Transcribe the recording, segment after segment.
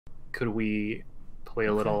could we play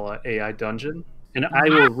a little AI dungeon? And I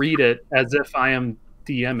will read it as if I am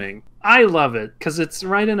DMing. I love it because it's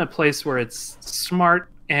right in a place where it's smart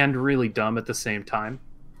and really dumb at the same time.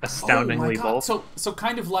 Astoundingly both. So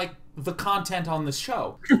kind of like the content on this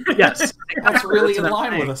show. Yes. That's really in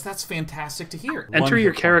line with us. That's fantastic to hear. Enter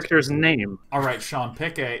your character's name. All right, Sean,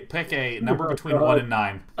 pick a number between 1 and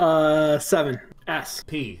 9. 7. S.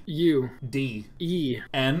 P. U. D. E.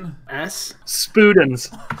 N. S.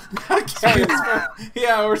 Spudens. Okay.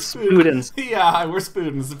 Yeah, we're Spudens. Yeah, we're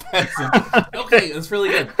Spudens, the peasant. Okay, that's really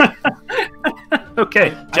good.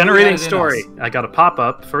 Okay, generating story. I got a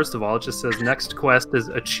pop-up. First of all, it just says next quest is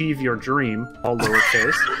achieve your dream, all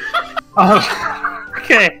lowercase.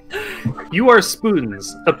 Okay. You are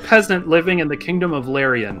Spudens, a peasant living in the kingdom of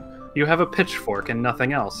Larian. You have a pitchfork and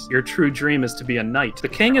nothing else. Your true dream is to be a knight. The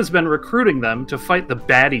king has been recruiting them to fight the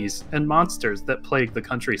baddies and monsters that plague the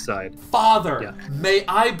countryside. Father, may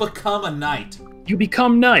I become a knight? You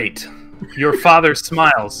become knight. Your father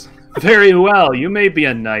smiles. Very well, you may be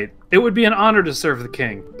a knight. It would be an honor to serve the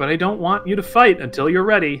king, but I don't want you to fight until you're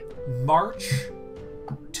ready. March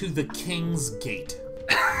to the king's gate.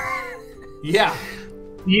 Yeah.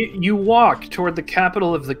 You walk toward the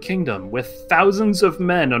capital of the kingdom with thousands of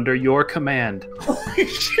men under your command. Holy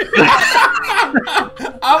shit.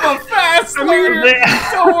 I'm a fast learner.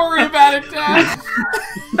 Don't worry about it, Dad.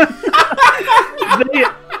 They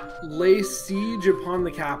lay siege upon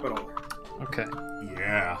the capital. Okay.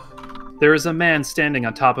 Yeah. There is a man standing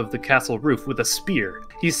on top of the castle roof with a spear.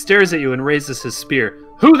 He stares at you and raises his spear.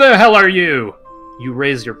 Who the hell are you? You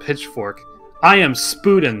raise your pitchfork. I am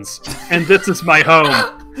Spudens, and this is my home.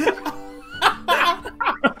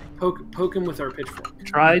 Poke him with our pitchfork.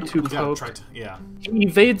 Try to poke. Yeah. He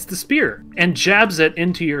evades the spear and jabs it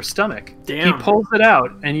into your stomach. Damn. He pulls it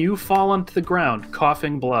out, and you fall onto the ground,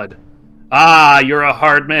 coughing blood. Ah, you're a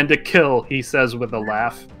hard man to kill, he says with a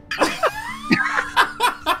laugh.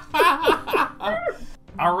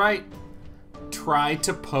 All right. Try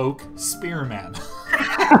to poke Spearman.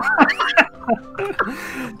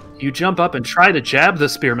 You jump up and try to jab the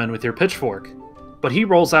spearman with your pitchfork, but he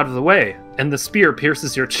rolls out of the way, and the spear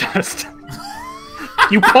pierces your chest.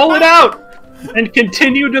 You pull it out and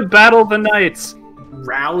continue to battle the knights.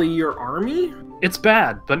 Rally your army? It's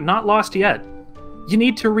bad, but not lost yet. You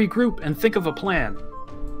need to regroup and think of a plan.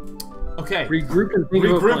 Okay. Regroup and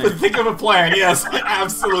think of a plan. Yes,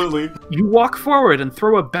 absolutely. You walk forward and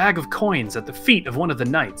throw a bag of coins at the feet of one of the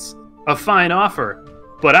knights. A fine offer,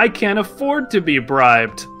 but I can't afford to be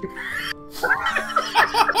bribed.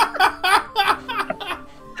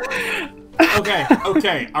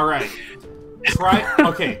 Okay, all right.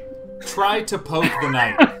 Try to poke the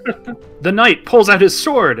knight. The knight pulls out his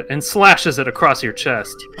sword and slashes it across your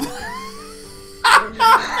chest.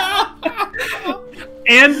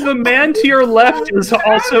 And the man to your left is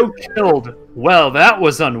also killed. Well, that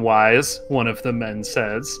was unwise, one of the men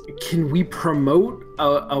says. Can we promote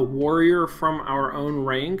a warrior from our own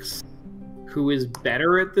ranks who is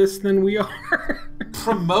better at this than we are?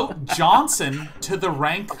 Promote Johnson to the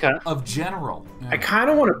rank of general. Yeah. I kind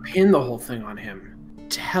of want to pin the whole thing on him.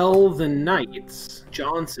 Tell the knights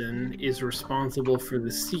Johnson is responsible for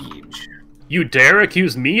the siege. You dare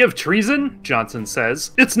accuse me of treason? Johnson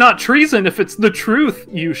says. It's not treason if it's the truth,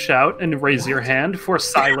 you shout and raise your hand for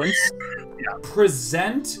silence. Yeah.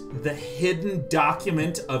 Present the hidden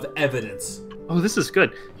document of evidence. Oh, this is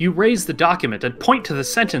good. You raise the document and point to the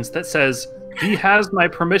sentence that says, he has my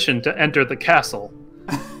permission to enter the castle.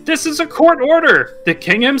 This is a court order. The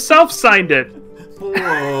king himself signed it.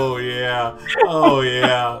 Oh, yeah. Oh,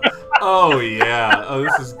 yeah. Oh, yeah. Oh,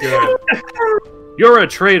 this is good. You're a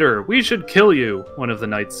traitor. We should kill you, one of the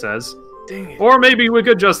knights says. Dang it. Or maybe we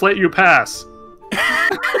could just let you pass.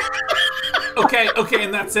 Okay,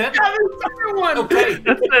 and that's it?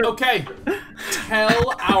 Okay.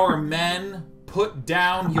 Tell our men, put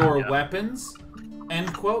down your weapons,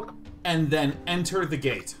 end quote, and then enter the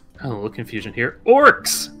gate. A little confusion here.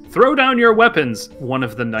 Orcs! Throw down your weapons, one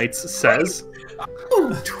of the knights says.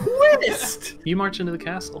 Oh, twist! You march into the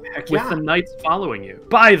castle, with the knights following you.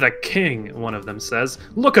 By the king, one of them says.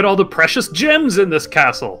 Look at all the precious gems in this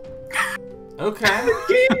castle. Okay.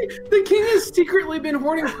 The king has secretly been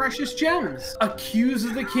hoarding precious gems. Accuse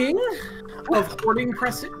the king of hoarding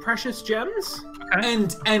precious gems?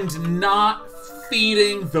 And not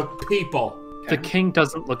feeding the people. The king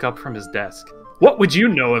doesn't look up from his desk. What would you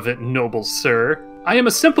know of it, noble sir? I am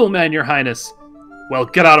a simple man, your highness. Well,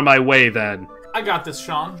 get out of my way, then. I got this,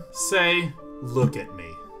 Sean. Say, look at me.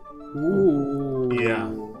 Ooh. Yeah.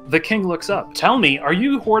 The king looks up. Tell me, are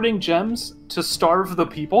you hoarding gems to starve the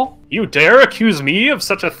people? You dare accuse me of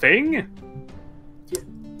such a thing?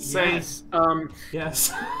 Say Yes.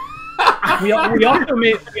 yes. We also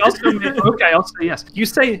made. Okay, I'll say yes. You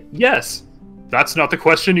say yes. That's not the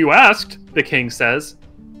question you asked. The king says.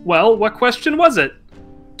 Well, what question was it?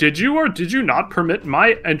 Did you or did you not permit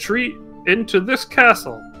my entry into this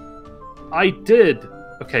castle? I did.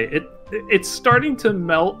 Okay, it's starting to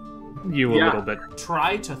melt you a little bit.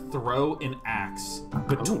 Try to throw an axe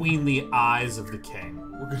between the eyes of the king.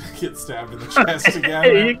 We're gonna get stabbed in the chest again.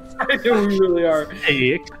 Hey, We really are.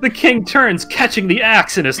 hey. The king turns, catching the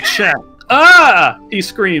axe in his chest. Ah! He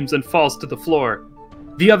screams and falls to the floor.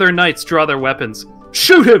 The other knights draw their weapons.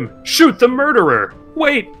 Shoot him! Shoot the murderer!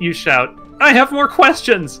 Wait, you shout. I have more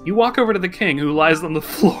questions! You walk over to the king, who lies on the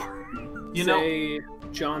floor. You know, Say,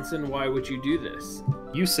 Johnson, why would you do this?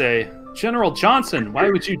 You say, General Johnson, why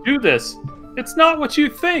would you do this? It's not what you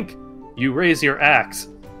think. You raise your axe.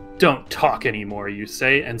 Don't talk anymore, you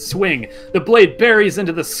say, and swing. The blade buries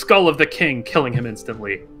into the skull of the king, killing him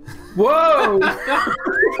instantly. Whoa!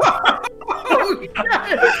 Oh,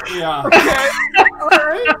 yes. yeah. All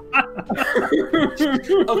right.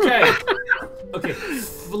 Okay.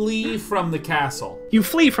 Flee from the castle. You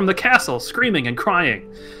flee from the castle, screaming and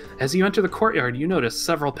crying. As you enter the courtyard, you notice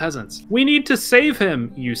several peasants. We need to save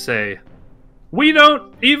him, you say. We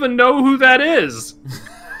don't even know who that is.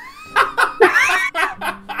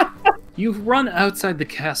 You run outside the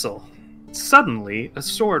castle. Suddenly, a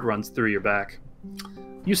sword runs through your back.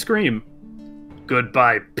 You scream.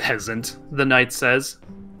 Goodbye, peasant, the knight says.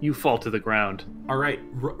 You fall to the ground. All right,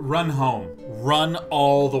 run home. Run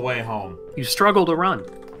all the way home. You struggle to run.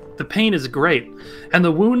 The pain is great, and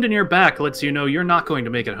the wound in your back lets you know you're not going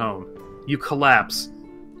to make it home. You collapse.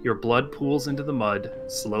 Your blood pools into the mud,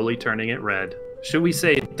 slowly turning it red. Should we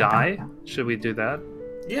say die? Should we do that?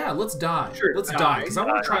 Yeah, let's die. Sure, Let's die, because I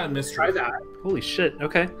want to try a mystery. Try that. Holy shit,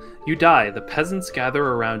 okay. You die. The peasants gather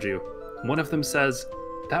around you. One of them says,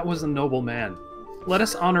 that was a noble man. Let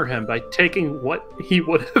us honor him by taking what he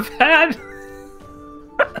would have had.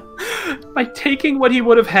 By taking what he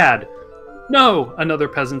would have had. No, another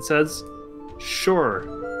peasant says.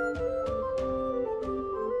 Sure,